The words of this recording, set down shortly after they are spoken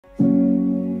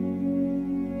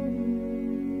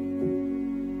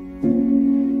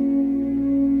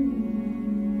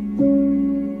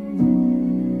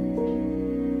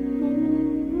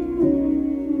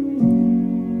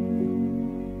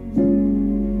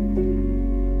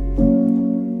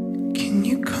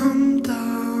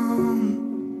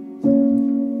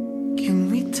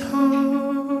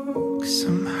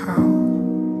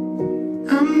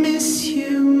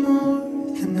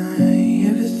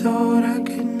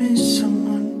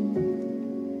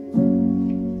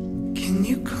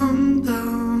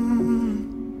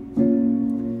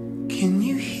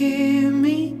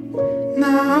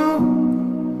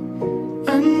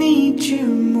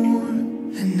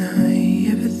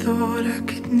thought I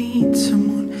could need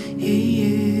someone,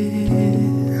 yeah,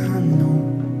 I know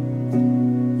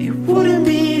it wouldn't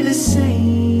be the same,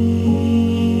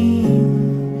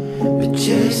 but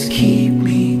just keep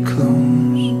me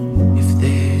close if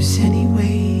there's any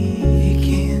way you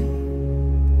can.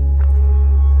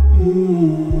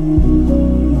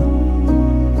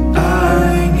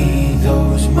 I need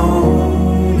those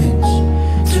moments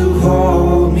to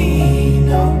hold me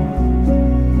now.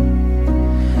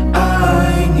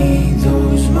 I need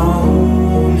those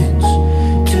moments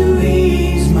to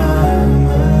ease my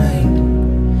mind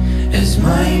as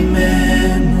my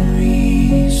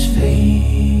memories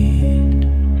fade.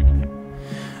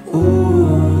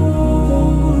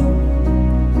 Ooh,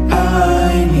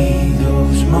 I need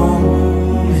those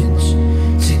moments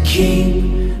to keep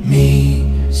me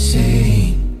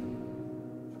sane.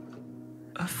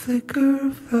 A flicker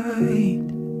of light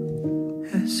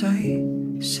as I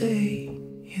say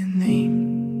your name.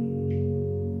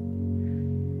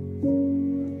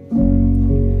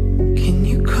 Can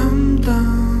you come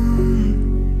down,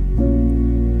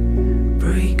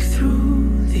 break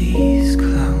through these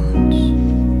clouds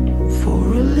for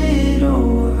a little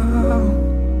while?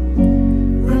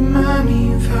 Remind me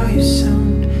of how you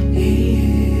sound,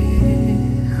 yeah,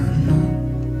 I know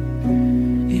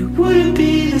it wouldn't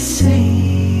be the same,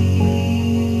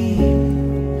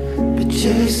 but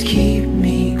just keep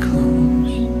me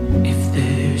close if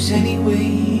there's any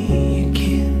way